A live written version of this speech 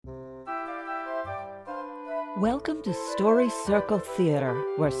Welcome to Story Circle Theater,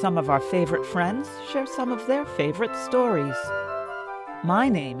 where some of our favorite friends share some of their favorite stories. My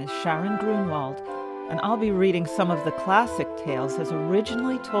name is Sharon Grunwald, and I'll be reading some of the classic tales as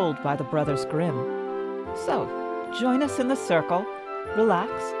originally told by the Brothers Grimm. So, join us in the circle, relax,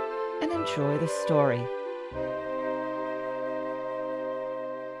 and enjoy the story.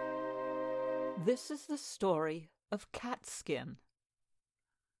 This is the story of Catskin.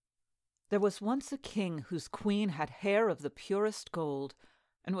 There was once a king whose queen had hair of the purest gold,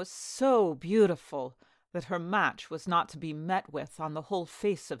 and was so beautiful that her match was not to be met with on the whole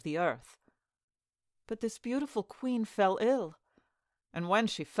face of the earth. But this beautiful queen fell ill, and when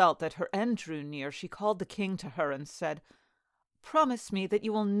she felt that her end drew near, she called the king to her and said, "Promise me that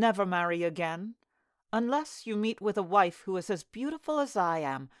you will never marry again, unless you meet with a wife who is as beautiful as I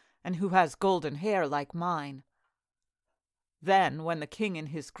am, and who has golden hair like mine." Then, when the king in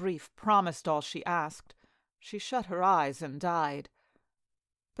his grief promised all she asked, she shut her eyes and died.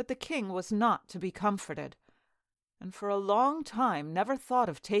 But the king was not to be comforted, and for a long time never thought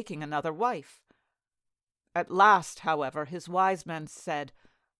of taking another wife. At last, however, his wise men said,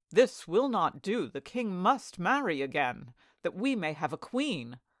 "This will not do. The king must marry again, that we may have a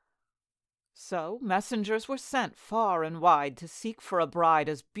queen." So messengers were sent far and wide to seek for a bride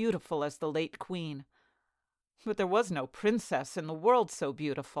as beautiful as the late queen. But there was no princess in the world so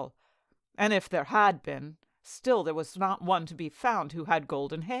beautiful, and if there had been, still there was not one to be found who had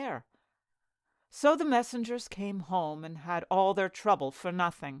golden hair. So the messengers came home and had all their trouble for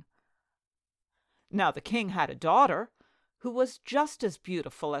nothing. Now the king had a daughter, who was just as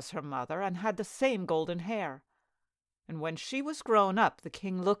beautiful as her mother and had the same golden hair. And when she was grown up, the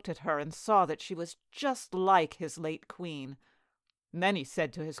king looked at her and saw that she was just like his late queen. And then he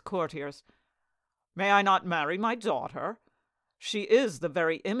said to his courtiers, "May I not marry my daughter? She is the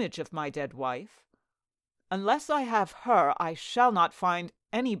very image of my dead wife. Unless I have her, I shall not find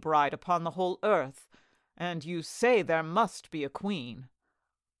any bride upon the whole earth, and you say there must be a queen."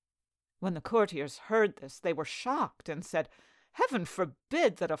 When the courtiers heard this, they were shocked and said, "Heaven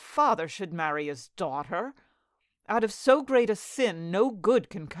forbid that a father should marry his daughter. Out of so great a sin no good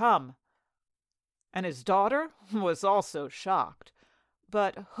can come." And his daughter was also shocked,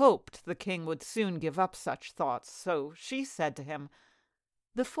 but hoped the king would soon give up such thoughts, so she said to him,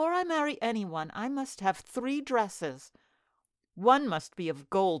 "Before I marry anyone, I must have 3 dresses. One must be of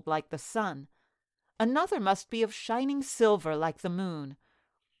gold like the sun, another must be of shining silver like the moon,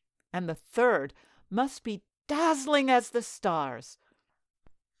 and the third must be dazzling as the stars.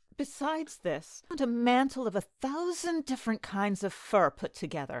 Besides this, I want a mantle of 1,000 different kinds of fur put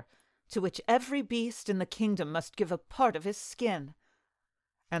together, to which every beast in the kingdom must give a part of his skin."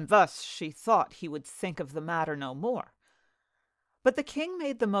 And thus she thought he would think of the matter no more. But the king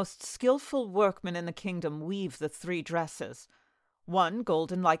made the most skillful workmen in the kingdom weave the 3 dresses, one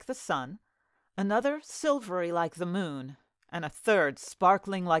golden like the sun, another silvery like the moon, and a third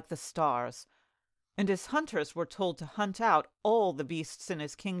sparkling like the stars. And his hunters were told to hunt out all the beasts in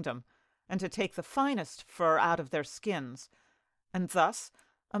his kingdom, and to take the finest fur out of their skins, and thus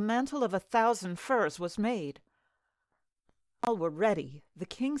a mantle of 1,000 furs was made. All were ready. The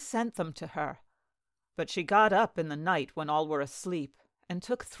king sent them to her. But she got up in the night when all were asleep, and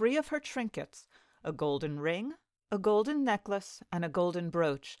took 3 of her trinkets, a golden ring, a golden necklace, and a golden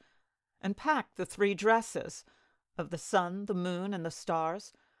brooch, and packed the 3 dresses, of the sun, the moon, and the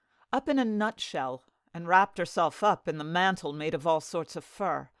stars, up in a nutshell, and wrapped herself up in the mantle made of all sorts of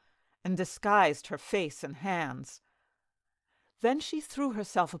fur, and disguised her face and hands. Then she threw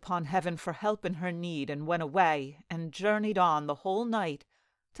herself upon heaven for help in her need, and went away, and journeyed on the whole night,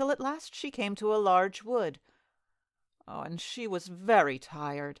 till at last she came to a large wood. And she was very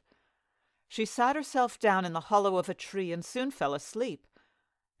tired. She sat herself down in the hollow of a tree, and soon fell asleep,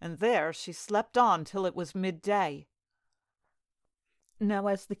 and there she slept on till it was midday. Now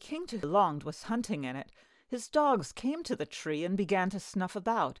as the king to whom she belonged was hunting in it, his dogs came to the tree and began to snuff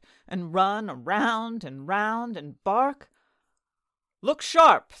about, and run around and round, and bark. "Look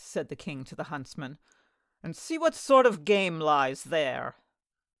sharp," said the king to the huntsman, "and see what sort of game lies there."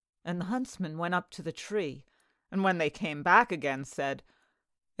 And the huntsman went up to the tree, and when they came back again said,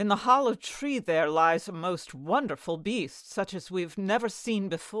 "In the hollow tree there lies a most wonderful beast, such as we've never seen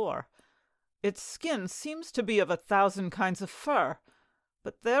before. Its skin seems to be of 1,000 kinds of fur,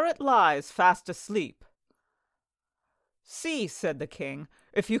 but there it lies fast asleep." "See," said the king,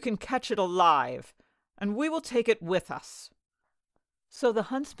 "if you can catch it alive, and we will take it with us." So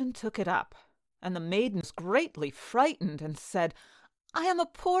the huntsman took it up, and the maiden was greatly frightened, and said, "I am a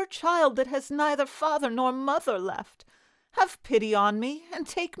poor child that has neither father nor mother left. Have pity on me, and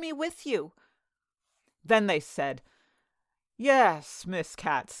take me with you." Then they said, "Yes, Miss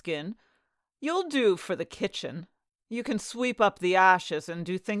Catskin, you'll do for the kitchen. You can sweep up the ashes and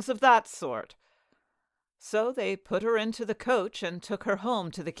do things of that sort." So they put her into the coach and took her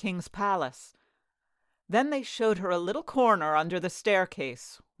home to the king's palace. Then they showed her a little corner under the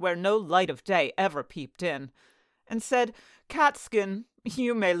staircase, where no light of day ever peeped in, and said, "Catskin,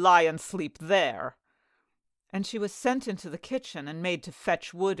 you may lie and sleep there." And she was sent into the kitchen and made to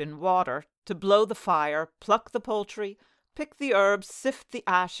fetch wood and water, to blow the fire, pluck the poultry, pick the herbs, sift the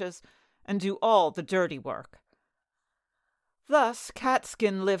ashes, and do all the dirty work. Thus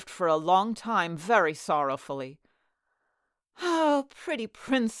Catskin lived for a long time very sorrowfully. "Oh, pretty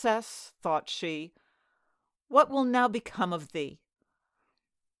princess," thought she, "what will now become of thee?"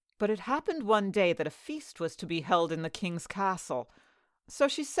 But it happened one day that a feast was to be held in the king's castle. So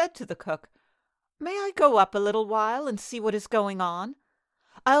she said to the cook, "May I go up a little while and see what is going on?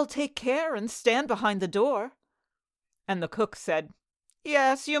 I'll take care and stand behind the door." And the cook said,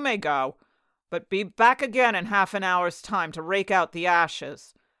 "Yes, you may go, but be back again in half an hour's time to rake out the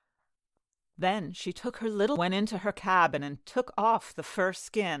ashes." Then she took her went into her cabin and took off the fur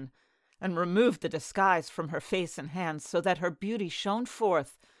skin, and removed the disguise from her face and hands, so that her beauty shone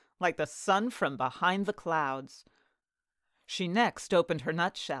forth like the sun from behind the clouds. She next opened her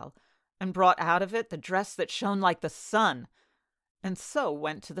nutshell, and brought out of it the dress that shone like the sun, and so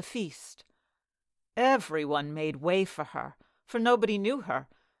went to the feast. Everyone made way for her, for nobody knew her,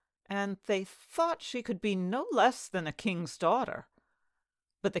 and they thought she could be no less than a king's daughter.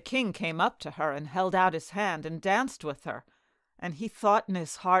 But the king came up to her and held out his hand and danced with her, and he thought in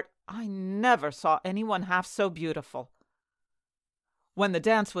his heart, "I never saw anyone half so beautiful." When the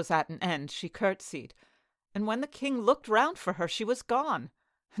dance was at an end, she curtsied, and when the king looked round for her, she was gone,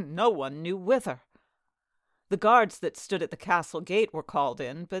 and no one knew whither. The guards that stood at the castle gate were called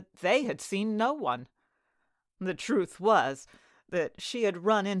in, but they had seen no one. The truth was that she had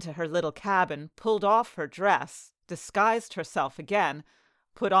run into her little cabin, pulled off her dress, disguised herself again,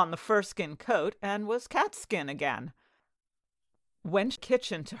 put on the fur-skin coat, and was Catskin again. Went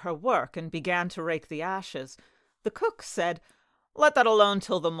kitchen to her work and began to rake the ashes. The cook said, "Let that alone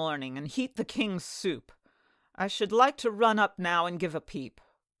till the morning, and heat the king's soup. I should like to run up now and give a peep,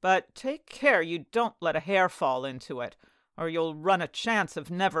 but take care you don't let a hair fall into it, or you'll run a chance of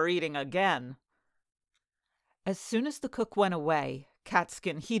never eating again." As soon as the cook went away,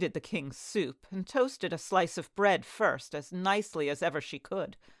 Catskin heated the king's soup, and toasted a slice of bread first as nicely as ever she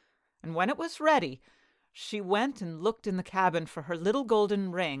could, and when it was ready, she went and looked in the cabin for her little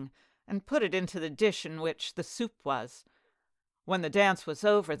golden ring, and put it into the dish in which the soup was. When the dance was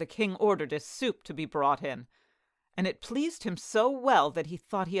over, the king ordered his soup to be brought in, and it pleased him so well that he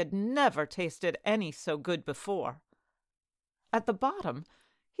thought he had never tasted any so good before. At the bottom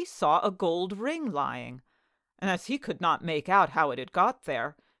he saw a gold ring lying, and as he could not make out how it had got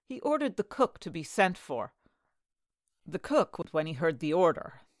there, he ordered the cook to be sent for. The cook, when he heard the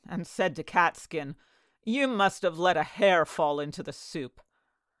order, and said to Catskin, "You must have let a hair fall into the soup.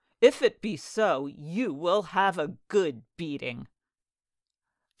 If it be so, you will have a good beating."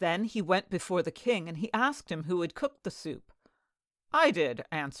 Then he went before the king, and he asked him who had cooked the soup. "I did,"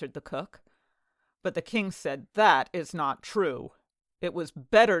 answered the cook. But the king said, "That is not true. It was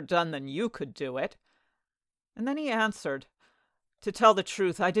better done than you could do it." And then he answered, "To tell the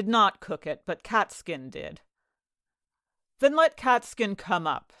truth, I did not cook it, but Catskin did." "Then let Catskin come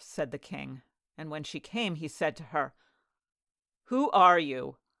up," said the king, and when she came he said to her, "Who are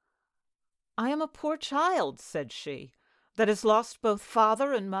you?" "I am a poor child," said she, "that has lost both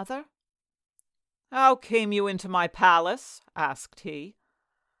father and mother." "How came you into my palace?" asked he.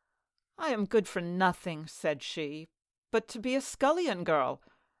 "I am good for nothing," said she, "but to be a scullion girl,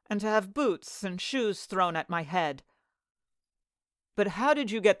 and to have boots and shoes thrown at my head." "But how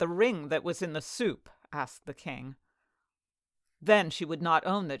did you get the ring that was in the soup?" asked the king. Then she would not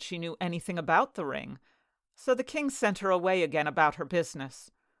own that she knew anything about the ring, so the king sent her away again about her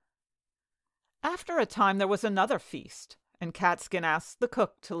business. After a time there was another feast, and Catskin asked the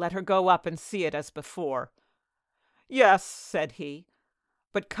cook to let her go up and see it as before. "Yes," said he,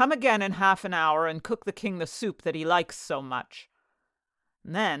 "but come again in half an hour and cook the king the soup that he likes so much."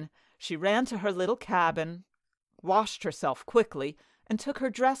 And then she ran to her little cabin, washed herself quickly, and took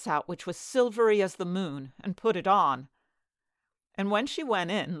her dress out, which was silvery as the moon, and put it on. And when she went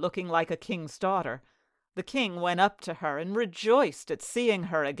in, looking like a king's daughter, the king went up to her and rejoiced at seeing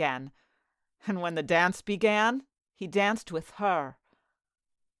her again. And when the dance began, he danced with her.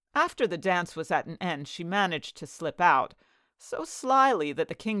 After the dance was at an end, she managed to slip out, so slyly that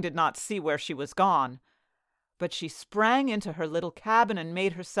the king did not see where she was gone. But she sprang into her little cabin and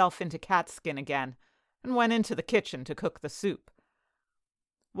made herself into Catskin again, and went into the kitchen to cook the soup.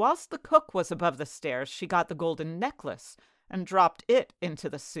 Whilst the cook was above the stairs, she got the golden necklace and dropped it into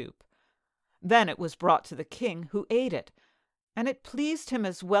the soup. Then it was brought to the king, who ate it, and it pleased him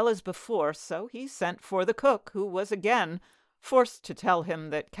as well as before, so he sent for the cook, who was again forced to tell him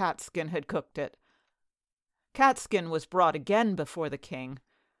that Catskin had cooked it. Catskin was brought again before the king,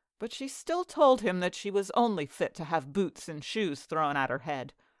 but she still told him that she was only fit to have boots and shoes thrown at her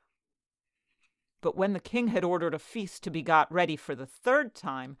head. But when the king had ordered a feast to be got ready for the third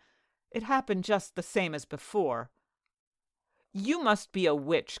time, it happened just the same as before. "You must be a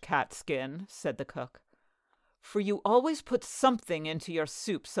witch, Catskin," said the cook, "for you always put something into your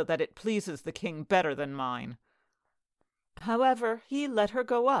soup so that it pleases the king better than mine." However, he let her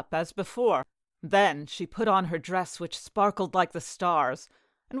go up as before. Then she put on her dress, which sparkled like the stars,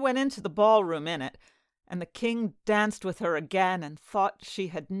 and went into the ballroom in it, and the king danced with her again and thought she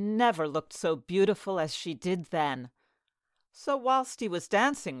had never looked so beautiful as she did then. So whilst he was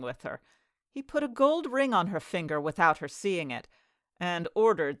dancing with her, he put a gold ring on her finger without her seeing it, and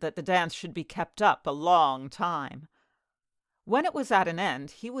ordered that the dance should be kept up a long time. When it was at an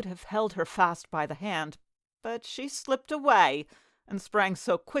end, he would have held her fast by the hand, but she slipped away and sprang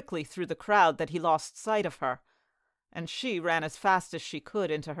so quickly through the crowd that he lost sight of her, and she ran as fast as she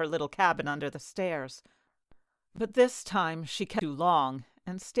could into her little cabin under the stairs. But this time she kept too long,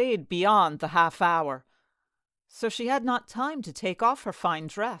 and stayed beyond the half-hour. So she had not time to take off her fine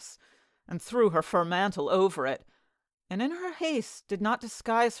dress, and threw her fur mantle over it, and in her haste did not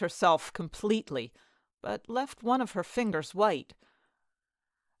disguise herself completely, but left one of her fingers white.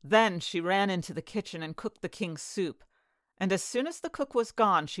 Then she ran into the kitchen and cooked the king's soup, and as soon as the cook was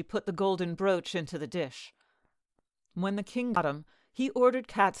gone, she put the golden brooch into the dish. When the king got him, he ordered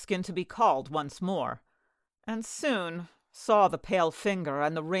Catskin to be called once more, and soon saw the pale finger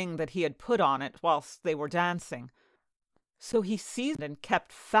and the ring that he had put on it whilst they were dancing. So he seized and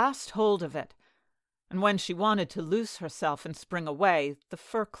kept fast hold of it, and when she wanted to loose herself and spring away, the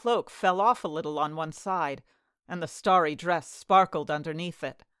fur cloak fell off a little on one side, and the starry dress sparkled underneath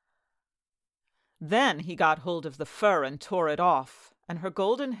it. Then he got hold of the fur and tore it off, and her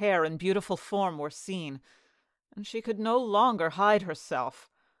golden hair and beautiful form were seen, and she could no longer hide herself.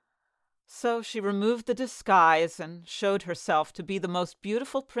 So she removed the disguise and showed herself to be the most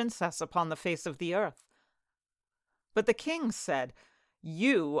beautiful princess upon the face of the earth. But the king said,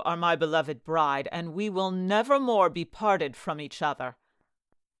 "You are my beloved bride, and we will never more be parted from each other."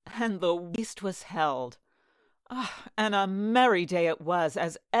 And the feast was held. And a merry day it was,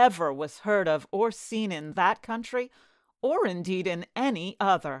 as ever was heard of or seen in that country, or indeed in any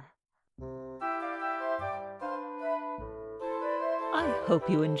other. I hope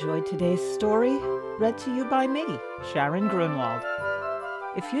you enjoyed today's story, read to you by me, Sharon Grunwald.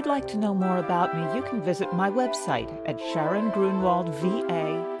 If you'd like to know more about me, you can visit my website at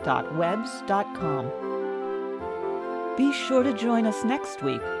sharongrunwaldva.webs.com. Be sure to join us next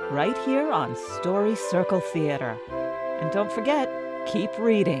week, right here on Story Circle Theater. And don't forget, keep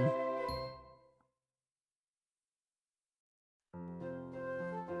reading.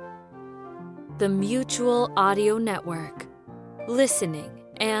 The Mutual Audio Network. Listening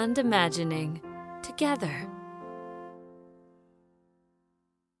and imagining together.